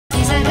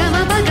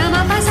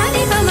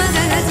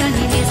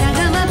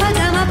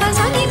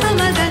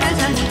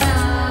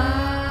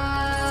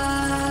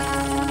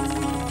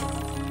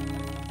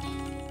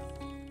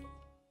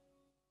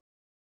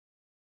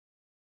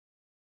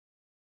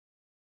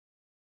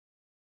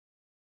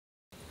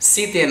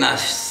ಸೀತೆಯನ್ನು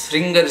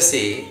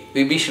ಶೃಂಗರಿಸಿ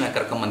ವಿಭೀಷಣ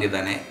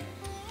ಕರ್ಕೊಂಬಂದಿದ್ದಾನೆ.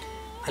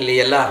 ಅಲ್ಲಿ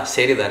ಎಲ್ಲ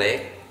ಸೇರಿದ್ದಾರೆ.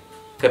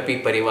 ಕಪಿ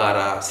ಪರಿವಾರ,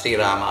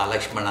 ಶ್ರೀರಾಮ,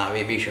 ಲಕ್ಷ್ಮಣ,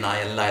 ವಿಭೀಷಣ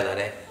ಎಲ್ಲ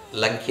ಇದ್ದಾರೆ.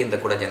 ಲಂಕೆಯಿಂದ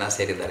ಕೂಡ ಜನ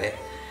ಸೇರಿದ್ದಾರೆ.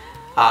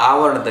 ಆ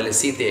ಆವರಣದಲ್ಲಿ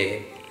ಸೀತೆ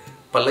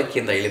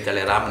ಪಲ್ಲಕ್ಕಿಯಿಂದ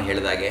ಇಳಿತಾಳೆ. ರಾಮನ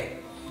ಹೇಳಿದಾಗೆ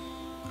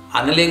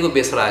ಅನಲಿಗೂ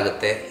ಬೇಸರ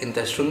ಆಗುತ್ತೆ. ಇಂಥ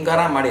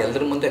ಶೃಂಗಾರ ಮಾಡಿ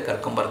ಎಲ್ಲರ ಮುಂದೆ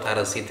ಕರ್ಕೊಂಬರ್ತಾ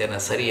ಇರೋ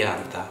ಸೀತೆಯನ್ನು ಸರಿಯಾ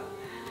ಅಂತ.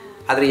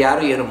 ಆದರೆ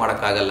ಯಾರೂ ಏನು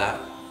ಮಾಡೋಕ್ಕಾಗಲ್ಲ.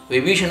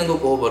 ವಿಭೀಷಣಗೂ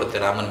ಕೋಪ ಬರುತ್ತೆ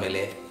ರಾಮನ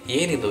ಮೇಲೆ,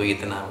 ಏನಿದು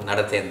ಈತನ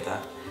ನಡತೆ ಅಂತ.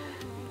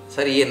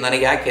 ಸರಿ,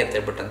 ನನಗೆ ಯಾಕೆ ಅಂತ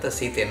ಹೇಳ್ಬಿಟ್ಟಂತ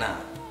ಸೀತೆಯನ್ನು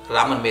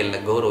ರಾಮನ ಮೇಲಿನ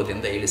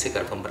ಗೌರವದಿಂದ ಇಳಿಸಿ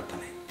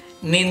ಕರ್ಕೊಂಬರ್ತಾನೆ.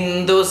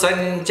 ನಿಂದು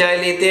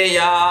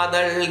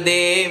ಸಂಚಲಿತೆಯಾದಳ್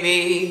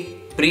ದೇವಿ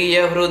ಪ್ರಿಯ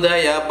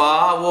ಹೃದಯ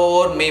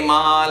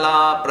ಭಾವೋರ್ಮಿಮಾಲಾ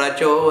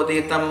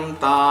ಪ್ರಚೋದಿತಂ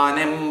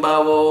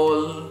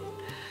ತಾನೆಂಬವೋಲ್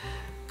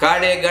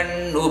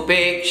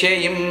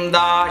ಕಡೆಗಣ್ಣುಪೇಕ್ಷೆಯಿಂ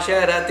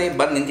ದಾಶರಥಿ.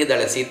 ಬಂದು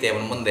ನಿಂತಿದ್ದಾಳೆ ಸೀತೆ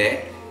ಅವನ ಮುಂದೆ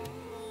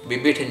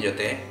ವಿಭೀಷಣ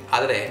ಜೊತೆ.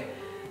 ಆದರೆ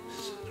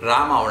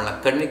ರಾಮ ಅವಳನ್ನ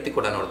ಕಣ್ಣೆತ್ತಿ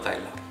ಕೂಡ ನೋಡ್ತಾ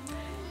ಇಲ್ಲ.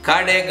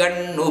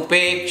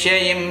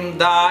 ಕಡೆಗಣ್ಣುಪೇಕ್ಷೆಯಿಂ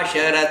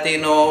ದಾಶರಥಿ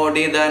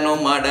ನೋಡಿದನು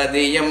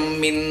ಮಡದಿಯಂ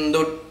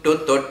ಮಿಂದುಟ್ಟು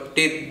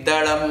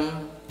ತೊಟ್ಟಿದ್ದಳಂ.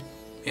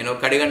 ಏನೋ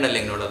ಕಡೆಗಣ್ಣಲ್ಲಿ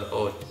ಹೆಂಗೆ ನೋಡೋದು, ಓ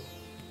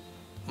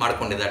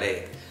ಮಾಡ್ಕೊಂಡಿದ್ದಾಳೆ,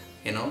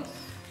 ಏನೋ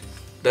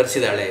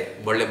ಧರಿಸಿದಾಳೆ,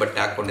 ಒಳ್ಳೆ ಬಟ್ಟೆ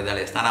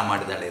ಹಾಕ್ಕೊಂಡಿದ್ದಾಳೆ, ಸ್ನಾನ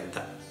ಮಾಡಿದ್ದಾಳೆ ಅಂತ.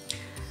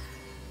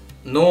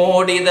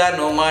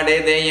 ನೋಡಿದನು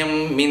ಮಡೆದೆಯಂ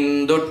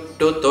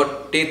ಮಿಂದುಟ್ಟು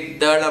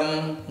ತೊಟ್ಟಿದ್ದಳಂ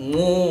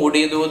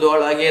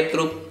ಮೂಡಿದುದೊಳಗೆ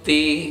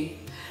ತೃಪ್ತಿ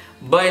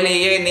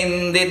ಬಳಿಯೇ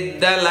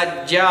ನಿಂದಿದ್ದ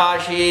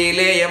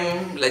ಲಜ್ಜಾಶೀಲೆಯಂ.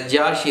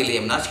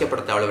 ಲಜ್ಜಾಶೀಲೆಯಂ ನಾಚಿಕೆ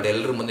ಪಡ್ತಾವಳೆ ಅವಳು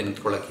ಎಲ್ಲರ ಮುಂದೆ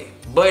ನಿಂತ್ಕೊಳ್ಳೋಕ್ಕೆ.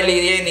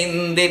 ಬಳಿಯೇ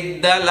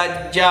ನಿಂದಿದ್ದ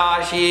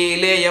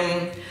ಲಜ್ಜಾಶೀಲೆಯಂ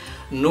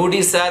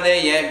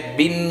ನುಡಿಸದೆಯ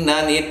ಭಿನ್ನ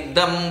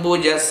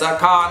ನಿರ್ದಂಬುಜ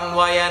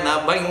ಸಖಾನ್ವಯನ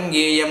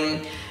ಭಂಗಿಯಂ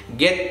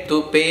ಗೆತ್ತು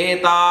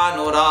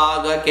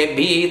ಪೇತಾನುರಾಗಕ್ಕೆ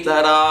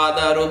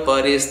ಭೀತರಾದರು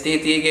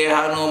ಪರಿಸ್ಥಿತಿಗೆ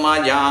ಹನುಮ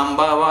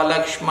ಜಾಂಬವ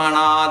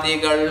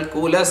ಲಕ್ಷ್ಮಣಾದಿಗಳ್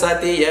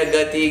ಕುಲಸತಿಯ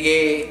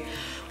ಗತಿಗೆ.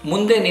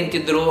 ಮುಂದೆ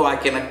ನಿಂತಿದ್ರು,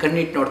 ಆಕೆನ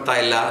ಕಣ್ಣಿಟ್ಟು ನೋಡ್ತಾ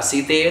ಇಲ್ಲ,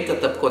 ಸೀತೆ ಅಂತ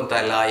ತಪ್ಕೊತಾ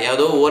ಇಲ್ಲ,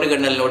 ಯಾವುದೋ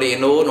ಓರಿಗಣ್ಣಲ್ಲಿ ನೋಡಿ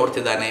ಏನೋ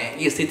ನೋಡ್ತಿದ್ದಾನೆ.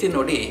 ಈ ಸ್ಥಿತಿ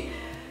ನೋಡಿ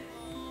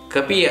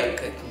ಕಪಿಯ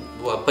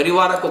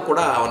ಪರಿವಾರಕ್ಕೂ ಕೂಡ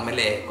ಅವನ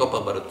ಮೇಲೆ ಕೋಪ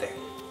ಬರುತ್ತೆ.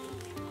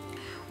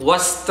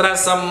 ವಸ್ತ್ರ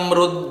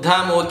ಸಮೃದ್ಧ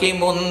ಮುಖಿ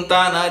ಮುಂತ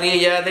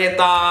ನರಿಯದೆ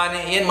ತಾನೆ.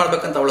 ಏನು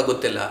ಮಾಡ್ಬೇಕಂತ ಅವಳಿಗೆ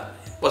ಗೊತ್ತಿಲ್ಲ,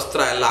 ವಸ್ತ್ರ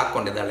ಎಲ್ಲ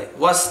ಹಾಕ್ಕೊಂಡಿದ್ದಾಳೆ.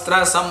 ವಸ್ತ್ರ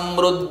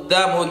ಸಮೃದ್ಧ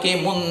ಮುಖಿ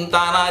ಮುಂತ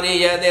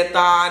ನರಿಯದೆ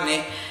ತಾನೆ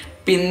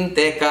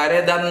ಪಿಂತೆ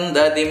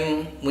ಕರೆದಂದದಿಂ.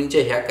 ಮುಂಚೆ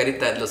ಯಾಕೆ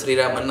ಕರಿತಾ ಇದ್ಲು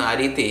ಶ್ರೀರಾಮನ್ನ ಆ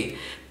ರೀತಿ?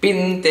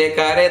 ಪಿಂತೆ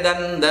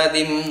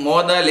ಕರೆದಂದದಿಂ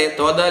ಮೊದಲೇ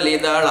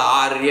ತೊದಲಿದಳ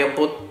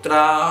ಆರ್ಯಪುತ್ರ.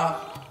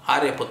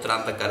 ಆರ್ಯಪುತ್ರ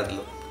ಅಂತ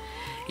ಕರೆದ್ಲು.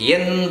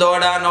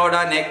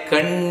 ಎಂದೊಡನೊಡನೆ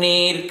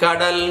ಕಣ್ಣೀರ್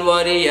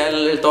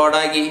ಕಡಲ್ವರಿಯಲ್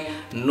ತೊಡಗಿ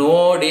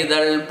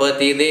ನೋಡಿದಳ್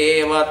ಪತಿ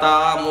ದೇವತಾ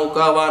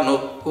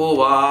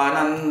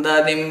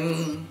ಮುಖವನುಕ್ಕುವಾನಂದದಿಂ.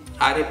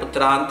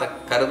 ಆರ್ಯಪುತ್ರ ಅಂತ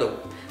ಕರೆದು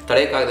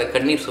ತಡೆಯಕ್ಕಾಗದೆ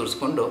ಕಣ್ಣೀರು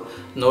ಸುರಿಸ್ಕೊಂಡು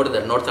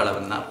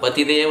ನೋಡ್ತಾಳವನ್ನ.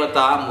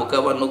 ಪತಿದೇವತಾ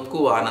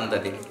ಮುಖವನುಕ್ಕುವ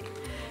ಆನಂದದಿಂ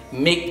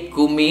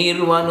ಮಿಕ್ಕು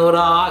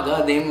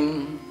ಮೀರ್ವನುರಾಗದಿಂ.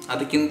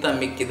 ಅದಕ್ಕಿಂತ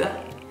ಮಿಕ್ಕಿದ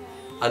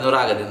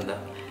ಅನುರಾಗದಿಂದ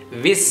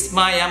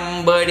ವಿಸ್ಮಯಂ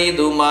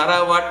ಬಡಿದು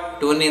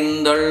ಮರವಟ್ಟು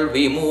ನಿಂದಳ್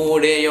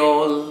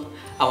ವಿಮೂಡೆಯೋಲ್.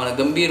 ಅವನ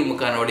ಗಂಭೀರ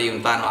ಮುಖ ನೋಡಿ,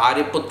 ತಾನು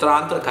ಆರ್ಯಪುತ್ರ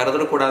ಅಂತ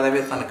ಕರೆದರೂ ಕೂಡ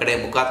ತನ್ನ ಕಡೆ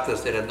ಮುಖ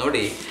ತಿರ್ಸಿರೋದು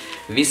ನೋಡಿ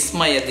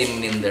ವಿಸ್ಮಯದಿಂ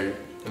ನಿಂದಳ್.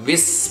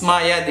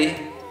 ವಿಸ್ಮಯದಿ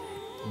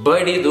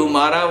ಬಡಿದು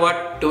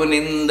ಮರವಟ್ಟು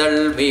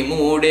ನಿಂದಳ್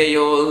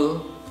ವಿಮೂಡೆಯೋಲ್.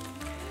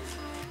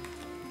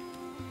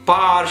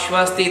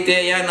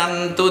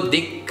 ಪಾರ್ಶ್ವಸ್ಥಿತೆಯನಂತು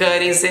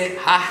ಧಿಕ್ಕರಿಸೆ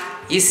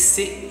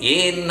ಇಸ್ಸಿ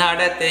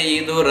ಏನ್ನಡತೆ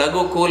ಇದು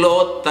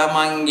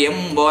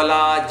ರಘುಕುಲೋತ್ತಮಂಗೆಂಬೊಲ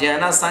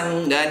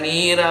ಜನಸಂಗ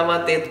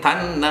ನೀರವತೆ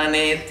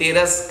ತನ್ನನೆ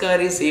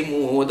ತಿರಸ್ಕರಿಸಿ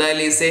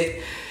ಮೂದಲಿಸೆ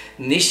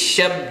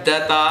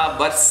ನಿಶ್ಶಬ್ದತಾ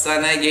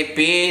ಬರ್ಸನಗೆ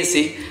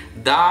ಪೇಸಿ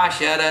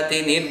ದಾಶರಥಿ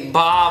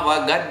ನಿರ್ಭಾವ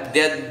ಗದ್ಯ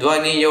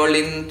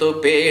ಧ್ವನಿಯೊಳಿಂತು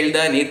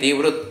ಪೇಳ್ದನಿತಿ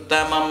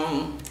ವೃತ್ತಮಂ.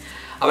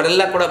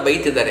 ಅವರೆಲ್ಲ ಕೂಡ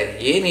ಬೈತಿದ್ದಾರೆ,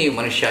 ಏನು ಈ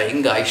ಮನುಷ್ಯ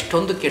ಹಿಂಗ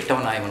ಇಷ್ಟೊಂದು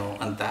ಕೆಟ್ಟವನ ಇವನು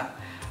ಅಂತ.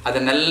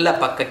 ಅದನ್ನೆಲ್ಲ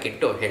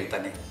ಪಕ್ಕಕ್ಕಿಟ್ಟು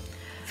ಹೇಳ್ತಾನೆ.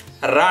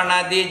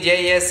 ರಣದಿ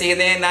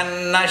ಜಯಿಸಿದೆ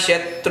ನನ್ನ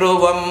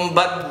ಶತ್ರುವಂ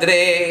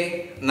ಭದ್ರೇ.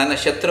 ನನ್ನ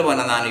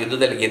ಶತ್ರುವನ್ನು ನಾನು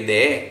ಯುದ್ಧದಲ್ಲಿ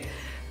ಗೆದ್ದೆ.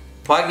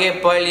 ಪಗೆ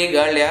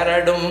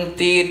ಪಳಿಗಳೆರಡು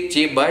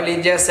ತೀರ್ಚಿ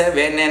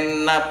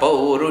ಬಳಿಜಸವೆನೆನ್ನ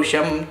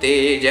ಪೌರುಷಂ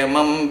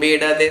ತೇಜಮಂ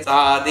ಬಿಡದೆ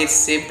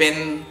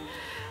ಸಾಧಿಸಿಪೆನ್.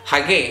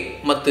 ಹಾಗೆ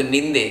ಮತ್ತು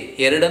ನಿಂದೆ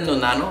ಎರಡನ್ನು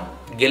ನಾನು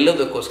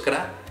ಗೆಲ್ಲೋದಕ್ಕೋಸ್ಕರ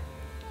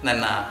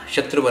ನನ್ನ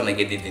ಶತ್ರುವನ್ನು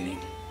ಗೆದ್ದಿದ್ದೀನಿ.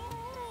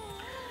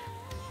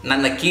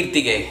 ನನ್ನ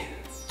ಕೀರ್ತಿಗೆ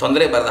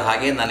ತೊಂದರೆ ಬರದ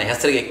ಹಾಗೆ, ನನ್ನ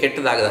ಹೆಸರಿಗೆ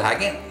ಕೆಟ್ಟದಾಗದ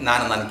ಹಾಗೆ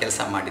ನಾನು ನನ್ನ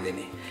ಕೆಲಸ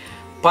ಮಾಡಿದ್ದೀನಿ.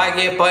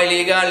 ಪಗೆ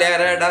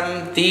ಪಳಿಗಳೆರಡಂ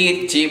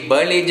ತೀರ್ಚಿ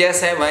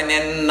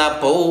ಬಳಿಜಸವನೆನ್ನ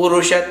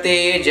ಪೌರುಷ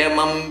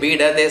ತೇಜಮಂ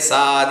ಬಿಡದೆ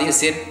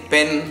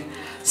ಸಾಧಿಸಿರ್ಪೆನ್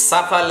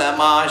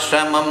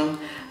ಸಫಲಮಾಶ್ರಮಂ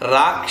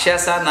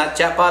ರಾಕ್ಷಸನ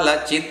ಚಪಲ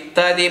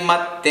ಚಿತ್ತದಿ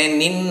ಮತ್ತೆ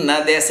ನಿನ್ನ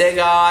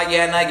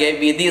ದೆಸೆಗಾಯನಗೆ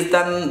ವಿಧಿ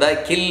ತಂದ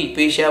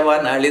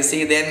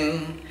ಕಿಲ್ಪಿಷವನಳಿಸಿದೆನ್.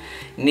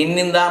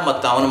 ನಿನ್ನಿಂದ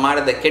ಮತ್ತು ಅವನು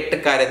ಮಾಡಿದ ಕೆಟ್ಟ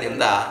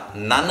ಕಾರ್ಯದಿಂದ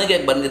ನನಗೆ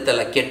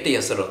ಬಂದಿತ್ತಲ್ಲ ಕೆಟ್ಟ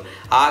ಹೆಸರು,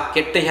 ಆ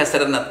ಕೆಟ್ಟ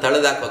ಹೆಸರನ್ನು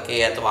ತಳೆದಾಕೋಕೆ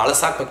ಅಥವಾ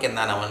ಅಳಸಾಕೋಕೆ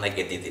ನಾನು ಅವನ್ನ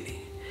ಗೆದ್ದಿದ್ದೀನಿ.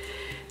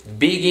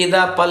 ಬಿಗಿದ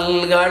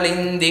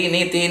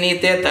ಪಲ್ಗಳಿಂದಿನಿ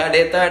ತಿನಿತೆ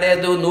ತಡೆ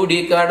ತಡೆದು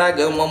ನುಡಿ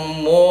ಕಡಗಮಂ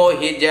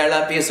ಮೋಹಿ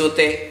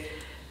ಜಳಪಿಸುತ್ತೆ.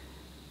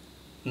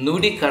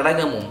 ನುಡಿ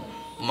ಕಡಗಮು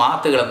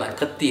ಮಾತುಗಳನ್ನು,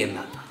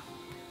 ಕತ್ತಿಯನ್ನು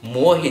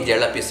ಮೋಹಿ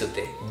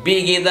ಜಳಪಿಸುತ್ತೆ.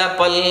 ಬಿಗಿದ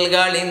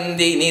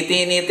ಪಲ್ಗಳಿಂದಿ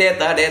ನಿತೆ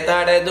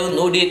ತಡೆದು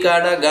ನುಡಿ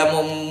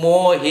ಕಡಗಮು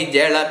ಮೋಹಿ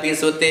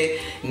ಜಳಪಿಸುತ್ತೆ.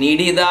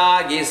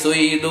 ನಿಡಿದಾಗಿ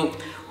ಸುಯ್ದು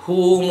ಹೂ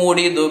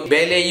ಮುಡಿದು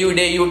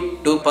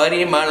ಬೆಲೆಯುಡೆಯುಟ್ಟು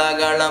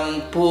ಪರಿಮಳಗಳಂ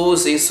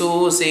ಪೂಸಿ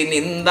ಸೂಸಿ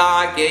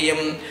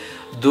ನಿಂದಾಕೆಯಂ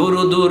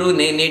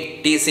ದುರುದುರುನೆ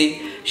ನಿಟ್ಟಿಸಿ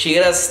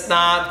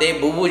ಶಿರಸ್ನಾತೆ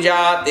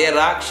ಭುಜಾತೆ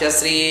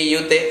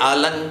ರಾಕ್ಷಶ್ರೀಯುತೆ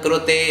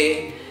ಅಲಂಕೃತೆ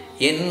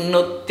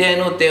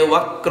ಎನ್ನುತ್ತೆನುತೆ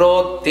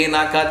ವಕ್ರೋಕ್ತಿನ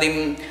ಕದಿಂ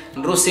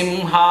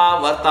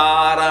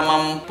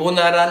ನೃಸಿಂಹಾವತಾರಮಂ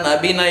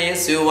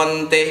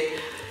ಪುನರನಭಿನಯಿಸುವಂತೆ.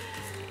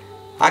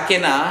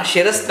 ಆಕೆನ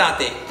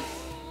ಶಿರಸ್ನಾತೆ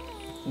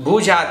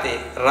ಭುಜಾತೆ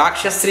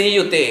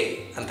ರಾಕ್ಷಶ್ರೀಯುತೆ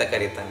ಅಂತ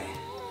ಕರೀತಾನೆ,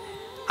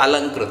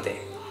 ಅಲಂಕೃತೆ.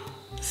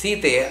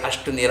 ಸೀತೆ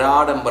ಅಷ್ಟು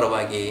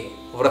ನಿರಾಡಂಬರವಾಗಿ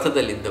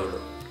ವ್ರತದಲ್ಲಿದ್ದವಳು.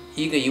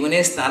 ಈಗ ಇವನೇ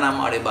ಸ್ನಾನ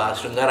ಮಾಡಿ ಬಾ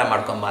ಶೃಂಗಾರ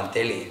ಮಾಡ್ಕೊಂಬ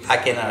ಅಂತೇಳಿ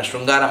ಆಕೆನ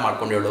ಶೃಂಗಾರ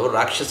ಮಾಡ್ಕೊಂಡವಳು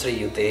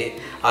ರಾಕ್ಷಶ್ರೀಯುತೆ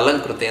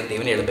ಅಲಂಕೃತೆ ಅಂತ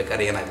ಇವನು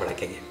ಹೇಳ್ಬೇಕಾದ್ರೆ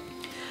ಏನಾಗ್ಬೇಡಾಕೆಗೆ.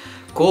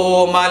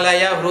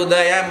 ಕೋಮಲಯ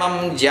ಹೃದಯ ಮಂ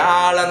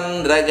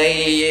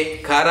ಜಾಳಂದ್ರಗೈಯೆ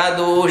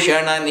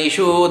ಕರದೂಷಣ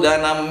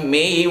ನಿಷೂದನಂ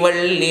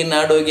ಮೇಯ್ವಳ್ಳಿ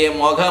ನಡುಗೆ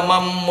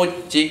ಮೊಘಮಂ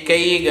ಮುಚ್ಚಿ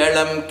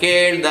ಕೈಗಳಂ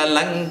ಕೇಳ್ದ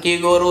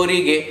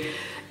ಲಂಕಿಗೊರುರಿಗೆ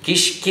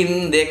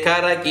ಕಿಷ್ಕಿಂದೆ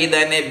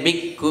ಕರಕಿದನೆ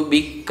ಬಿಕ್ಕು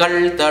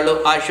ಬಿಕ್ಕಳ್ತಳು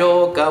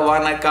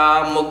ಅಶೋಕವನಕ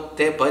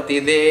ಮುಕ್ತೆ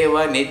ಪತಿದೇವ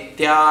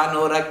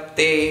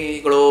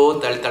ನಿತ್ಯಾನುರಕ್ತೆಗಳು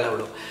ಅಂತ ಹೇಳ್ತಾಳೆ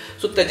ಅವಳು.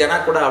 ಸುತ್ತ ಜನ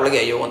ಕೂಡ ಅವಳಿಗೆ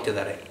ಅಯ್ಯೋ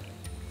ಅಂತಿದ್ದಾರೆ.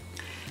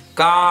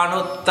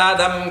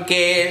 ಕಾಣುತ್ತದಂ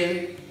ಕೇಳ್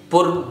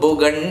ಪುರ್ಬು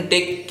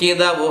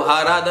ಗಂಟಿಕ್ಕಿದವು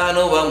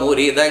ಹರದನುವ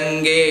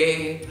ಮುರಿದಂಗೆ.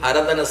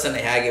 ಹರದನಸನ್ನು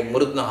ಹೇಗೆ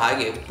ಮುರಿದ್ನೋ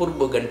ಹಾಗೆ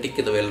ಪುರ್ಬು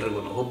ಗಂಟಿಕ್ಕಿದವು, ಎಲ್ರಿಗೂ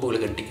ಹುಬ್ಬುಗಳು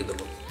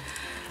ಗಂಟಿಕ್ಕಿದವು.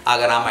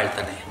 ಆಗ ರಾಮ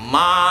ಹೇಳ್ತಾನೆ,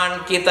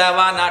 ಮಾಣ್ಕಿತವ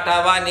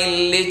ನಟವ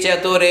ನಿಲ್ಲಿ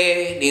ಚತುರೇ,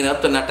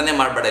 ನೀನತ್ತು ನಟನೆ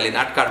ಮಾಡಬೇಡ, ಇಲ್ಲಿ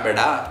ನಾಟಕ ಆಡಬೇಡ.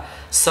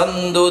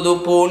 ಸಂದುದು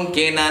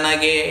ಪೂಣ್ಕೆ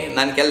ನನಗೆ,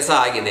 ನನ್ನ ಕೆಲಸ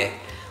ಆಗಿದೆ.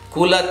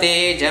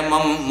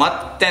 ಕುಲತೇಜಮಂ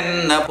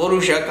ಮತ್ತೆನ್ನ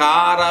ಪುರುಷ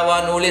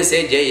ಕಾರವನುಳಿಸೆ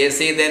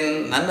ಜಯಿಸಿದೆನ್,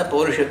 ನನ್ನ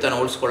ಪೌರುಷತ್ವನ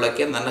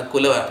ಉಳಿಸ್ಕೊಳ್ಳೋಕ್ಕೆ, ನನ್ನ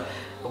ಕುಲ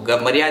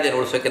ಮರ್ಯಾದೆ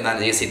ಉಳಿಸೋಕ್ಕೆ ನಾನು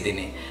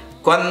ಜಯಿಸಿದ್ದೀನಿ.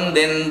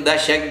 ಕೊಂದೆಂದ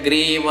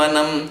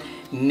ಶಗ್ರೀವನಂ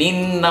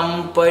ನಿನ್ನಂ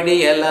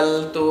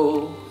ಪಡಿಯಲಲ್ತು,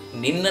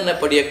 ನಿನ್ನನ್ನು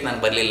ಪಡಿಯೋಕ್ಕೆ ನಾನು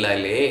ಬರಲಿಲ್ಲ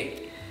ಅಲ್ಲಿ.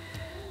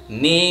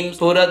 ನೀನ್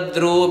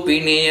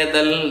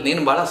ಸುರದ್ರೂಪಿಣಿಯದಲ್,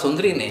 ನೀನು ಭಾಳ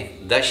ಸುಂದರಿನೇ.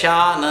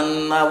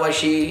 ದಶಾನನ್ನ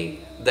ವಶಿ,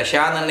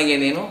 ದಶಾನನಿಗೆ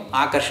ನೀನು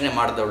ಆಕರ್ಷಣೆ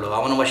ಮಾಡಿದವಳು,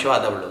 ಅವನ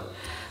ವಶವಾದವಳು.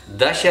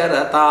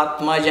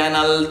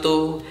 ದಶರಥಾತ್ಮಜನಲ್ತು,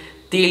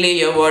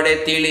 ತಿಳಿಯ ಒಡೆ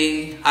ತಿಳಿ,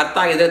 ಅರ್ಥ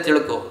ಆಗಿದ್ರೆ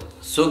ತಿಳ್ಕೊ.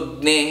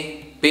 ಸುಜ್ಞೆ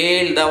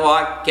ಪೇಳ್ದ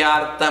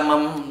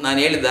ವಾಕ್ಯಾರ್ಥಮಂ, ನಾನು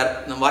ಹೇಳಿದ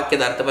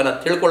ವಾಕ್ಯದ ಅರ್ಥವನ್ನು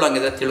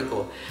ತಿಳ್ಕೊಳ್ಳೋಂಗಿದ್ರೆ ತಿಳ್ಕೊ.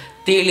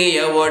 ತಿಳಿಯ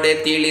ಒಡೆ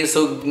ತಿಳಿ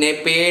ಸುಜ್ಞೆ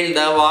ಪೇಳ್ದ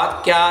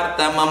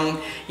ವಾಕ್ಯಾರ್ಥಮಂ,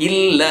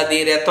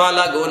 ಇಲ್ಲದಿರೆ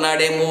ತೊಲಗು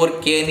ನಡೆ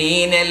ಮೂರ್ಖೆ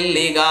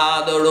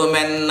ನೀನೆಲ್ಲಿಗಾದೊಳು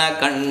ಮೆನ್ನ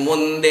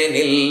ಕಣ್ಮುಂದೆ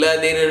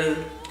ನಿಲ್ಲದಿರು.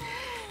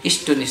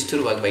 ಇಷ್ಟು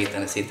ನಿಷ್ಠುರವಾಗಿ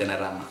ಬೈತಾನೆ ಸೀತನ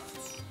ರಾಮ.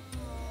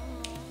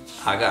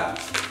 ಆಗ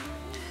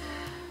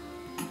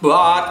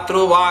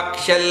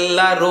ಭಾತೃವಾಕ್ಷೆಲ್ಲ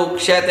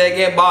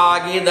ರೂಕ್ಷತೆಗೆ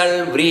ಬಾಗಿದಳ್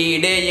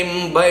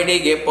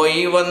ವ್ರೀಡೆಯಿಂಬಡಿಗೆ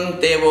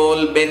ಪೊಯ್ಯುವಂತೆ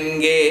ಓಲ್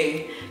ಬೆನ್ಗೆ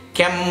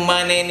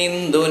ಕೆಮ್ಮನೆ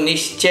ನಿಂದು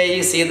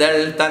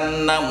ನಿಶ್ಚಯಿಸಿದಳ್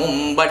ತನ್ನ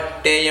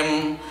ಮುಂಬಟ್ಟೆಯಂ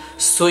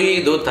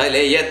ಸುಯ್ದು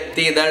ತಲೆ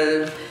ಎತ್ತಿದಳ್.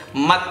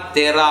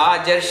 ಮತ್ತೆ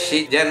ರಾಜರ್ಷಿ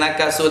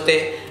ಜನಕಸುತೆ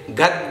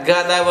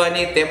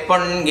ಗದ್ಗದವನಿತೆ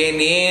ಪೊಣ್ಗೆ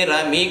ನೇರ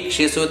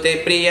ಮೀಕ್ಷಿಸುತೆ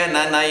ಪ್ರಿಯನ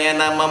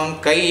ನಯನಮಂ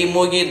ಕೈ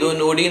ಮುಗಿದು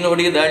ನುಡಿ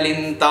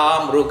ನುಡಿದಳಿಂತ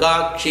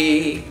ಮೃಗಾಕ್ಷಿ.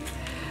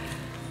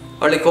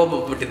 ಅವಳಿಗೆ ಕೋಪ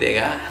ಬಿಟ್ಟಿದೆ.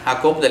 ಈಗ ಆ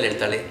ಕೋಪದಲ್ಲಿ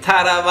ಹೇಳ್ತಾಳೆ,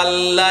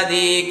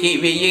 ಥರವಲ್ಲದಿ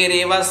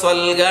ಕಿವಿಯಿರಿವ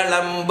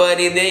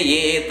ಸೊಲ್ಗಳಂಬರಿದೆ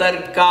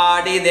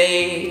ಏತರ್ಕಾಡಿದೆ.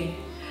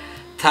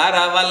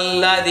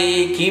 ಥರವಲ್ಲದಿ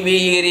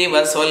ಕಿವಿಯಿರಿವ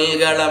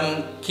ಸೊಲ್ಗಳಂ,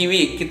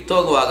 ಕಿವಿ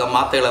ಕಿತ್ತೋಗುವಾಗ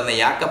ಮಾತುಗಳನ್ನು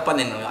ಯಾಕಪ್ಪ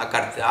ನೀನು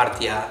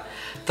ಆಡ್ತೀಯ.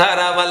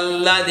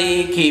 ಥರವಲ್ಲದಿ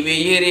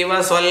ಕಿವಿಯಿರಿವ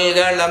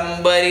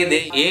ಸೊಲ್ಗಳಂಬರಿದೆ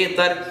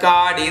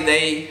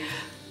ಏತರ್ಕಾಡಿದೆ.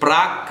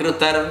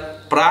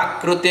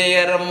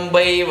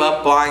 ಪ್ರಾಕೃತೆಯರಂಬೈವ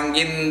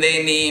ಪಾಂಗಿಂದೆ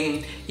ನೀಂ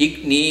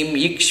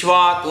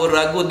ಇಕ್ಷ್ವಾಕು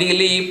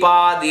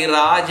ರಘುದಿಲೀಪಾದಿ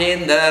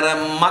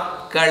ರಾಜೇಂದ್ರರಂ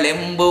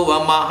ಮಕ್ಕಳೆಂಬುವ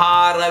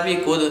ಮಹಾರವಿ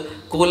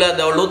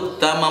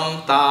ಕುಲದಳುತ್ತಮಂ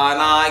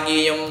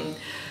ತಾನಾಗಿಯಂ.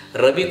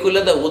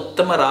 ರವಿಕುಲದ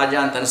ಉತ್ತಮ ರಾಜ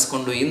ಅಂತ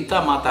ಅನಿಸ್ಕೊಂಡು ಇಂಥ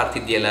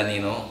ಮಾತಾಡ್ತಿದ್ಯಲ್ಲ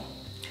ನೀನು.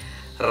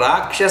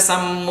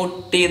 ರಾಕ್ಷಸಂ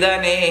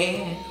ಮುಟ್ಟಿದನೇ,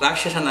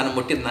 ರಾಕ್ಷಸ ನಾನು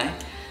ಮುಟ್ಟಿದ್ನ,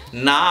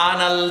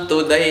 ನಾನಲ್ತು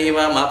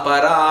ದೈವಂ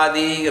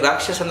ಅಪರಾಧಿ.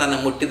 ರಾಕ್ಷಸ ನನ್ನ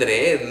ಮುಟ್ಟಿದರೆ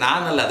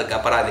ನಾನಲ್ಲ ಅದಕ್ಕೆ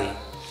ಅಪರಾಧಿ.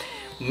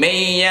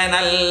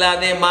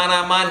 ಮೆಯ್ಯನಲ್ಲದೆ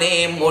ಮನೆ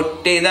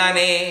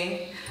ಮುಟ್ಟಿದನೇ,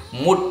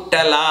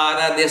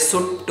 ಮುಟ್ಟಲಾರದೆ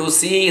ಸುಟ್ಟು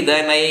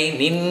ಸೀದನೈ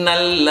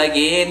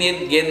ನಿನ್ನಲ್ಲಗೇ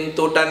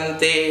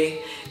ನಿರ್ಗೆಂತುಟಂತೆ.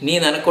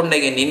 ನೀನು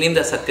ಅನ್ಕೊಂಡಾಗೆ ನಿನ್ನಿಂದ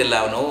ಸತ್ತಿಲ್ಲ,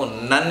 ಅವನು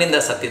ನನ್ನಿಂದ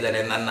ಸತ್ತಿದ್ದಾನೆ.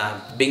 ನನ್ನ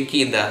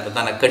ಬೆಂಕಿಯಿಂದ,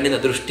 ನನ್ನ ಕಣ್ಣಿನ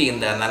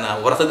ದೃಷ್ಟಿಯಿಂದ, ನನ್ನ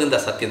ವ್ರತದಿಂದ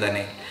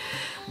ಸತ್ತಿದ್ದಾನೆ.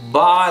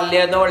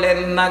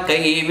 ಬಾಲ್ಯದೊಳೆನ್ನ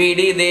ಕೈ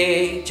ಬಿಡಿದೆ,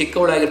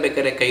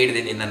 ಚಿಕ್ಕವಳಾಗಿರ್ಬೇಕಾದ್ರೆ ಕೈ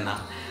ಹಿಡಿದೆ ನಿನ್ನನ್ನು.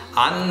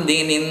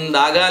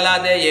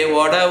 ಅಂದಿನಿಂದಗಲದೆಯೇ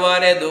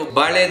ಒಡವರೆದು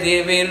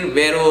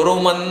ಬಳೆದಿವಿರ್ವೆರೂರು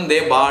ಮಂದೆ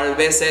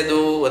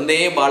ಬಾಳ್ವೆಸೆದು. ಒಂದೇ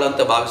ಬಾಳು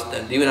ಅಂತ ಭಾವಿಸ್ತಾ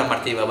ಜೀವನ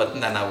ಮಾಡ್ತೀವಿ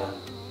ಅವತ್ತಿಂದ ನಾವು.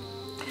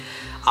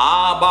 ಆ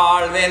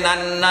ಬಾಳ್ವೆ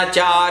ನನ್ನ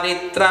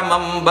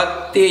ಚಾರಿತ್ರಮಂ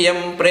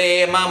ಭಕ್ತಿಯಂ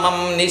ಪ್ರೇಮಮಂ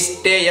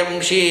ನಿಷ್ಠೆಯಂ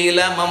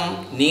ಶೀಲಮಂ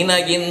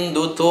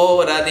ನಿನಗಿಂದು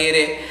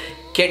ತೋರದಿರೆ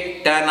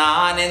ಕೆಟ್ಟ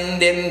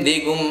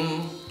ನಾನೆಂದೆಂದಿಗುಂ.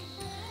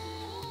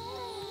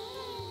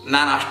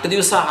 ನಾನು ಅಷ್ಟು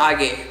ದಿವಸ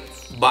ಹಾಗೆ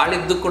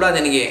ಬಾಳಿದ್ದು ಕೂಡ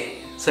ನಿನಗೆ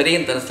ಸರಿ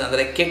ಅಂತ ಅನಿಸ್ತಾ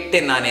ಅಂದರೆ ಕೆಟ್ಟೆ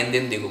ನಾನು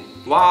ಎಂದೆಂದಿಗೂ.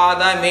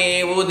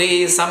 ವಾದಮೇವುದಿ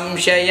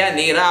ಸಂಶಯ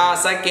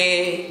ನಿರಾಸಕೆ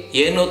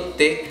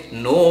ಎನ್ನುತ್ತೆ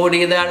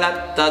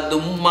ನೋಡಿದಳತ್ತ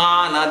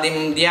ದುಮ್ಮಾನದಿಂ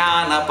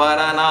ಧ್ಯಾನ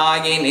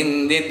ಪರನಾಗಿ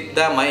ನಿಂದಿದ್ದ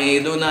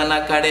ಮೈದುನನ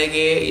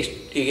ಕಡೆಗೆ.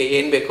 ಈಗ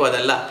ಏನು ಬೇಕೋ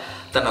ಅದೆಲ್ಲ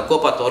ತನ್ನ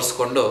ಕೋಪ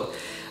ತೋರಿಸ್ಕೊಂಡು,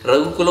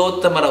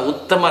 ರಘುಕುಲೋತ್ತಮರ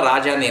ಉತ್ತಮ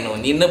ರಾಜ ನೀನು,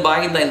 ನಿನ್ನ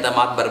ಬಾಯಿಂದ ಇಂಥ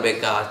ಮಾತು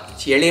ಬರಬೇಕಾ,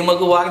 ಎಳೆ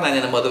ಮಗುವಾಗಿ ನಾನು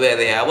ನಿನ್ನ ಮದುವೆ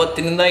ಅದೇ,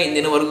 ಅವತ್ತಿನಿಂದ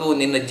ಇಂದಿನವರೆಗೂ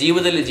ನಿನ್ನ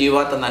ಜೀವದಲ್ಲಿ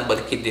ಜೀವಾತ ನಾನು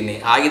ಬದುಕಿದ್ದೀನಿ,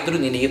 ಆಗಿದ್ದರೂ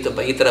ನೀನು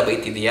ಈ ಥರ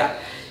ಬೈತಿದೀಯಾ,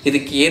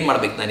 ಇದಕ್ಕೆ ಏನು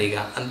ಮಾಡ್ಬೇಕು ನಾನೀಗ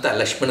ಅಂತ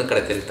ಲಕ್ಷ್ಮಣನ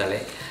ಕಡೆ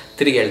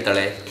ತಿರುಗಿ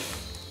ಹೇಳ್ತಾಳೆ.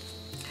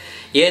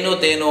 ಏನು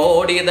ತೇ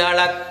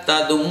ನೋಡಿದಳತ್ತ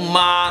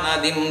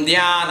ದುಮ್ಮಾನದಿಂ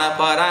ಧ್ಯಾನ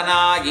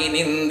ಪರನಾಗಿ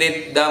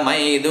ನಿಂದಿದ್ದ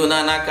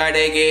ಮೈದುನನ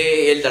ಕಡೆಗೆ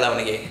ಹೇಳ್ತಾಳೆ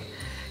ಅವನಿಗೆ.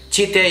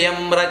 ಚಿತೆಯಂ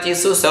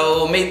ರಚಿಸು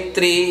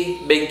ಸೌಮಿತ್ರಿ,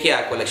 ಬೆಂಕಿ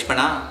ಹಾಕು ಲಕ್ಷ್ಮಣ,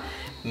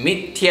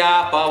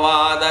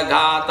 ಮಿಥ್ಯಾಪವಾದ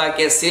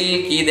ಘಾತಕ್ಕೆ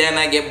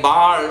ಸಿಲ್ಕಿದೆನಗೆ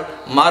ಬಾಳ್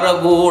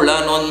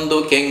ಮರಗೂಳನೊಂದು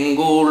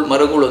ಕೆಂಗೂಳ್.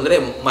 ಮರಗೂಳು ಅಂದರೆ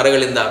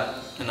ಮರಗಳಿಂದ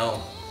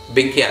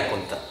ಬೆಂಕಿ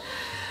ಹಾಕುವಂತ.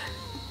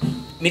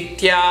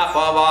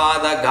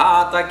 ಮಿಥ್ಯಾಪವಾದ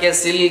ಘಾತಕ್ಕೆ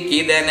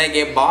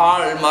ಸಿಲ್ಕಿದೆನಗೆ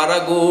ಬಾಳ್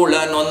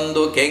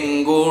ಮರಗೂಳನೊಂದು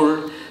ಕೆಂಗೂಳ್.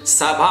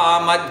 ಸಭಾ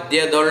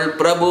ಮಧ್ಯದೊಳ್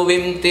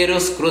ಪ್ರಭುವಿಂ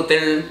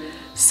ತಿರುಸ್ಕೃತಿಳ್,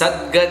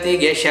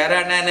 ಸದ್ಗತಿಗೆ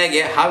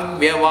ಶರಣನೆಗೆ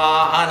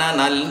ಹವ್ಯವಾಹನ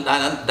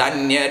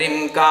ಧನ್ಯರಿಂ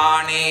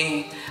ಕಾಣೆ.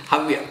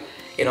 ಹವ್ಯ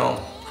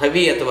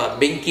ಹವಿ ಅಥವಾ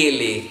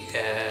ಬೆಂಕಿಯಲ್ಲಿ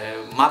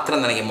ಮಾತ್ರ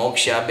ನನಗೆ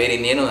ಮೋಕ್ಷ, ಬೇರೆ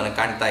ಇನ್ನೇನು ನನಗೆ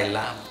ಕಾಣ್ತಾ ಇಲ್ಲ.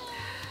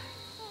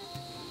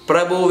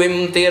 ಪ್ರಭುವಿಂ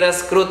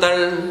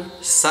ತಿರಸ್ಕೃತಳ್,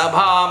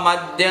 ಸಭಾ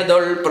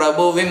ಮಧ್ಯದೊಳ್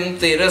ಪ್ರಭುವಿಂ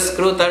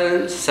ತಿರಸ್ಕೃತಳ್,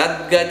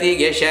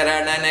 ಸದ್ಗತಿಗೆ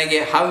ಶರಣನೆಗೆ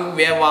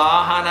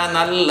ಹವ್ಯವಾಹನ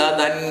ನಲ್ಲ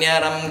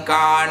ಧನ್ಯರಂ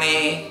ಕಾಣೆ.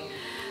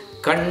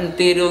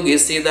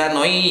 ಕಣ್ತಿರುಗಿಸಿದ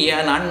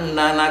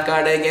ನೊಯ್ಯನಣ್ಣನ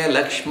ಕಡೆಗೆ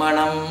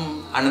ಲಕ್ಷ್ಮಣಂ,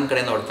 ಅಣ್ಣನ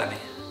ಕಡೆ ನೋಡ್ತಾನೆ.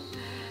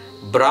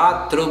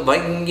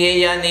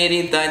 ಭ್ರಾತೃಭಂಗಿಯ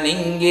ನಿರಿತ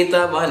ನಿಂಗಿತ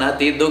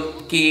ವನತಿ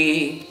ದುಃಖಿ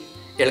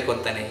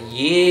ಹೇಳ್ಕೊತಾನೆ.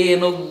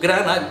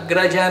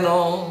 ಏನುಗ್ರನಗ್ರಜನೋ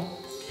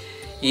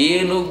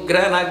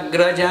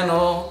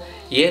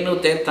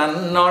ಏನುತೆ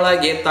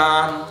ತನ್ನೊಳಗೆ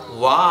ತಾನ್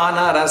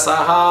ವಾನರ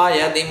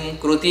ಸಹಾಯದಿಂ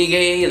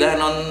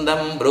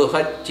ಕೃತಿಗೈದನೊಂದಂ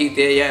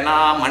ಬೃಹಚ್ಚಿತೆಯನ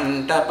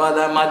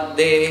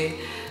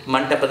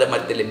ಮಂಟಪದ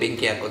ಮಧ್ಯದಲ್ಲಿ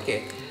ಬೆಂಕಿ ಹಾಕೋಕೆ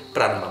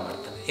ಪ್ರಾರಂಭ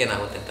ಮಾಡ್ತಾನೆ.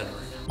 ಏನಾಗುತ್ತೆ ಅಂತ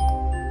ನೋಡಿ.